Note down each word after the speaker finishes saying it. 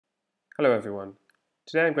Hello everyone.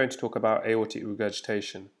 Today I'm going to talk about aortic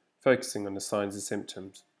regurgitation, focusing on the signs and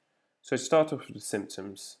symptoms. So to start off with the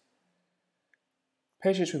symptoms.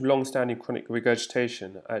 Patients with long-standing chronic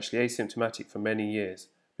regurgitation are actually asymptomatic for many years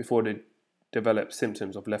before they develop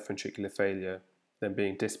symptoms of left ventricular failure, them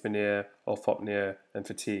being dyspnea, orthopnea and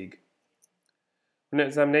fatigue. On an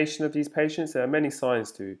examination of these patients, there are many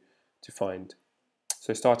signs to find.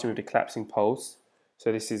 So starting with the collapsing pulse.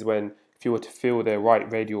 So this is when if you were to feel their right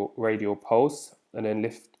radial pulse and then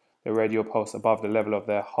lift the radial pulse above the level of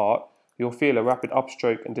their heart, you'll feel a rapid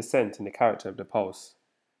upstroke and descent in the character of the pulse.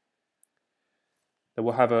 They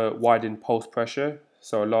will have a widened pulse pressure,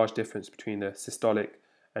 so a large difference between the systolic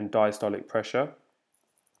and diastolic pressure.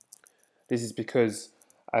 This is because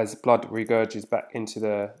as blood regurgitates back into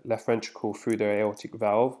the left ventricle through the aortic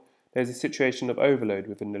valve, there's a situation of overload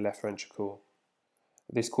within the left ventricle.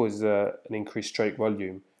 This causes an increased stroke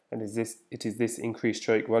volume, and it is this increased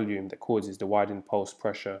stroke volume that causes the widened pulse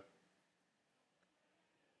pressure.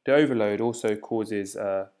 The overload also causes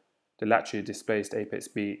the laterally displaced apex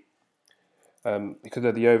beat. Because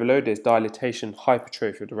of the overload, there's dilatation,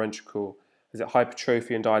 hypertrophy of the ventricle. As it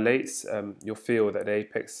hypertrophy and dilates, you'll feel that the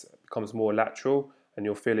apex becomes more lateral and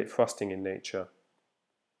you'll feel it thrusting in nature.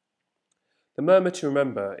 The murmur to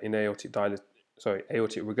remember in aortic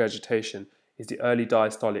regurgitation is the early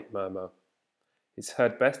diastolic murmur. It's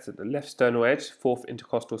heard best at the left sternal edge, fourth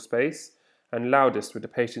intercostal space, and loudest with the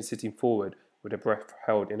patient sitting forward with the breath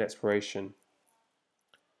held in expiration.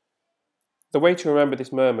 The way to remember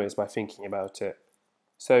this murmur is by thinking about it.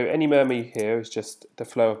 So any murmur you hear is just the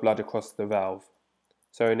flow of blood across the valve.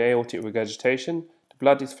 So in aortic regurgitation, the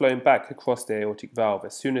blood is flowing back across the aortic valve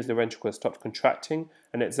as soon as the ventricle has stopped contracting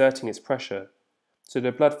and exerting its pressure. So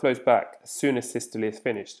the blood flows back as soon as systole is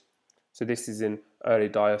finished. So this is in early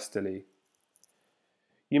diastole.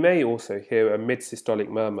 You may also hear a mid-systolic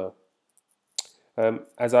murmur.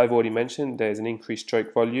 As I've already mentioned, there's an increased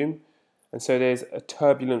stroke volume, and so there's a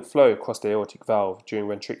turbulent flow across the aortic valve during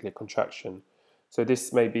ventricular contraction. So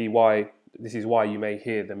this is why you may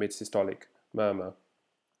hear the mid-systolic murmur.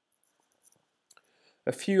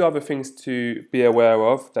 A few other things to be aware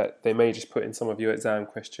of that they may just put in some of your exam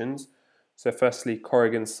questions. So firstly,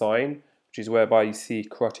 Corrigan's sign, which is whereby you see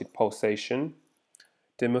carotid pulsation.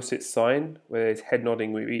 Demusset's sign, where there's head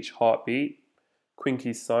nodding with each heartbeat.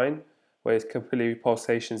 Quincke's sign, where there's capillary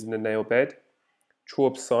pulsations in the nail bed.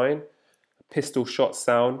 Traub's sign, a pistol shot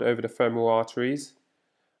sound over the femoral arteries.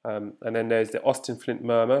 And then there's the Flint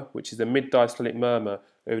murmur, which is a mid-diastolic murmur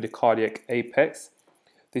over the cardiac apex.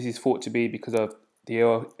 This is thought to be because of the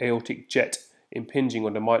aortic jet impinging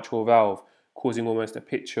on the mitral valve, causing almost a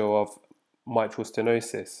picture of mitral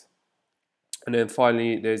stenosis. And then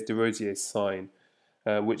finally, there's de Rosier's sign,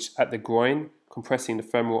 which at the groin, compressing the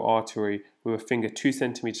femoral artery with a finger 2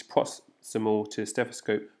 centimeters proximal to the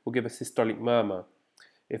stethoscope will give a systolic murmur.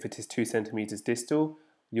 If it is 2 centimeters distal,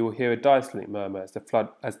 you will hear a diastolic murmur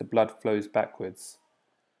as the blood flows backwards.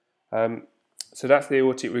 So that's the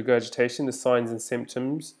aortic regurgitation, the signs and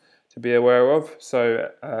symptoms to be aware of. So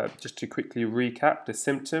just to quickly recap the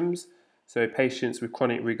symptoms. So patients with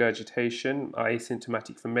chronic regurgitation are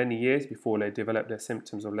asymptomatic for many years before they develop their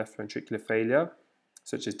symptoms of left ventricular failure,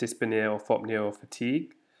 such as dyspnea, orthopnea or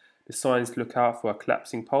fatigue. The signs to look out for are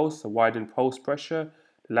collapsing pulse, a widened pulse pressure,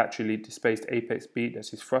 the laterally displaced apex beat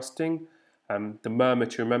that is thrusting. The murmur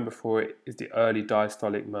to remember for it is the early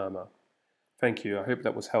diastolic murmur. Thank you. I hope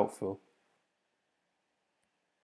that was helpful.